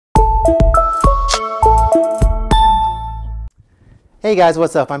Hey guys,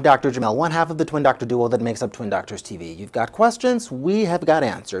 what's up? I'm Dr. Jamil, one half of the Twin Doctor duo that makes up Twin Doctors TV. You've got questions, we have got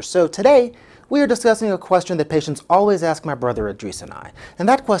answers. So today, we are discussing a question that patients always ask my brother Idris and I. And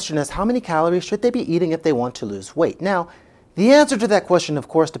that question is, how many calories should they be eating if they want to lose weight? Now, the answer to that question, of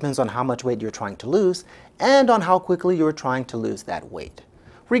course, depends on how much weight you're trying to lose and on how quickly you're trying to lose that weight.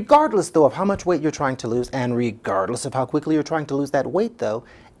 Regardless, though, of how much weight you're trying to lose and regardless of how quickly you're trying to lose that weight, though,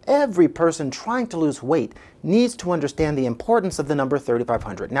 every person trying to lose weight needs to understand the importance of the number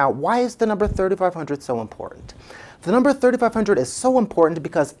 3,500. Now, why is the number 3,500 so important? The number 3,500 is so important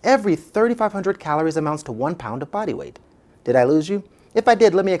because every 3,500 calories amounts to 1 pound of body weight. Did I lose you? If I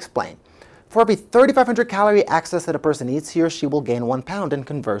did, let me explain. For every 3,500 calorie excess that a person eats, he or she will gain 1 pound, and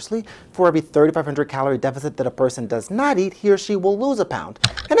conversely, for every 3,500 calorie deficit that a person does not eat, he or she will lose a pound.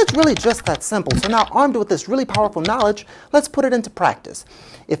 And it's really just that simple. So now, armed with this really powerful knowledge, let's put it into practice.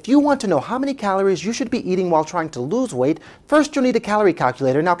 If you want to know how many calories you should be eating while trying to lose weight, first you'll need a calorie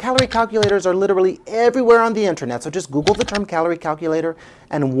calculator. Now, calorie calculators are literally everywhere on the internet, so just Google the term calorie calculator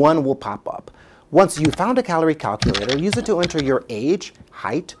and one will pop up. Once you've found a calorie calculator, use it to enter your age,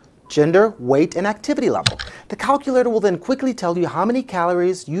 height, gender, weight, and activity level. The calculator will then quickly tell you how many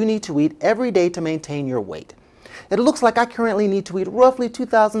calories you need to eat every day to maintain your weight. It looks like I currently need to eat roughly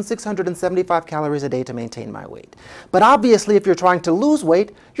 2,675 calories a day to maintain my weight. But obviously, if you're trying to lose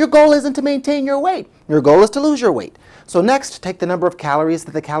weight, your goal isn't to maintain your weight. Your goal is to lose your weight. So next, take the number of calories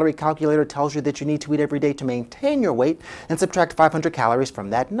that the calorie calculator tells you that you need to eat every day to maintain your weight and subtract 500 calories from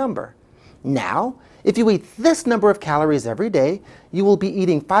that number. Now, if you eat this number of calories every day, you will be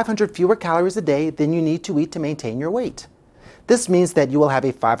eating 500 fewer calories a day than you need to eat to maintain your weight. This means that you will have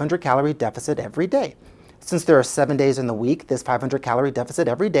a 500 calorie deficit every day. Since there are 7 days in the week, this 500 calorie deficit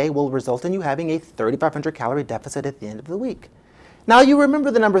every day will result in you having a 3,500 calorie deficit at the end of the week. Now you remember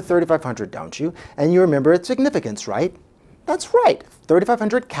the number 3,500, don't you? And you remember its significance, right? That's right.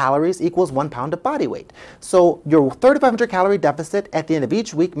 3,500 calories equals 1 pound of body weight. So your 3,500 calorie deficit at the end of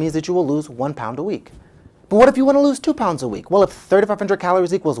each week means that you will lose 1 pound a week. But what if you want to lose 2 pounds a week? Well, if 3,500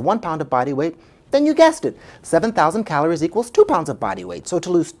 calories equals 1 pound of body weight, then you guessed it. 7,000 calories equals 2 pounds of body weight. So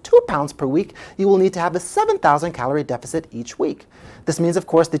to lose 2 pounds per week, you will need to have a 7,000 calorie deficit each week. This means, of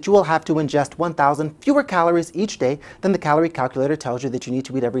course, that you will have to ingest 1,000 fewer calories each day than the calorie calculator tells you that you need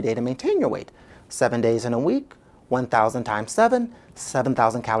to eat every day to maintain your weight. 7 days in a week, 1,000 times 7,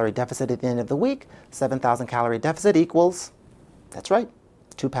 7,000 calorie deficit at the end of the week. 7,000 calorie deficit equals, that's right,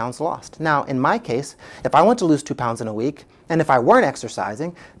 2 pounds lost. Now, in my case, if I want to lose 2 pounds in a week, and if I weren't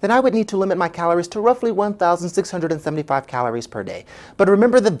exercising, then I would need to limit my calories to roughly 1,675 calories per day. But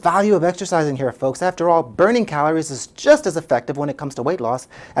remember the value of exercising here, folks. After all, burning calories is just as effective when it comes to weight loss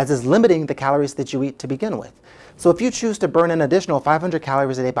as is limiting the calories that you eat to begin with. So if you choose to burn an additional 500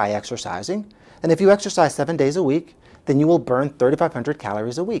 calories a day by exercising, and if you exercise 7 days a week, then you will burn 3,500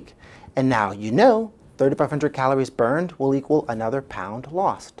 calories a week. And now you know 3,500 calories burned will equal another pound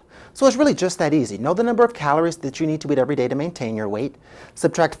lost. So it's really just that easy. Know the number of calories that you need to eat every day to maintain your weight.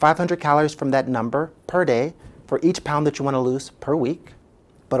 Subtract 500 calories from that number per day for each pound that you want to lose per week.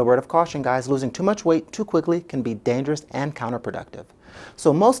 But a word of caution, guys, losing too much weight too quickly can be dangerous and counterproductive.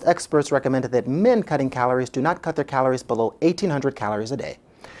 So most experts recommend that men cutting calories do not cut their calories below 1,800 calories a day.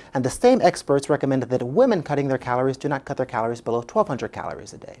 And the same experts recommend that women cutting their calories do not cut their calories below 1,200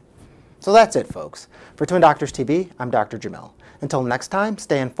 calories a day. So that's it, folks. For Twin Doctors TV, I'm Dr. Jamil. Until next time,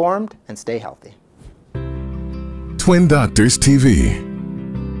 stay informed and stay healthy. Twin Doctors TV.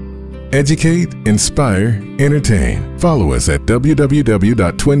 Educate, inspire, entertain. Follow us at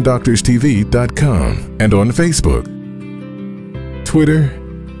www.twindoctorstv.com and on Facebook, Twitter,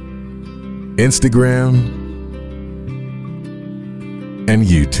 Instagram, and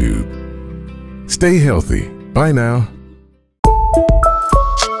YouTube. Stay healthy. Bye now.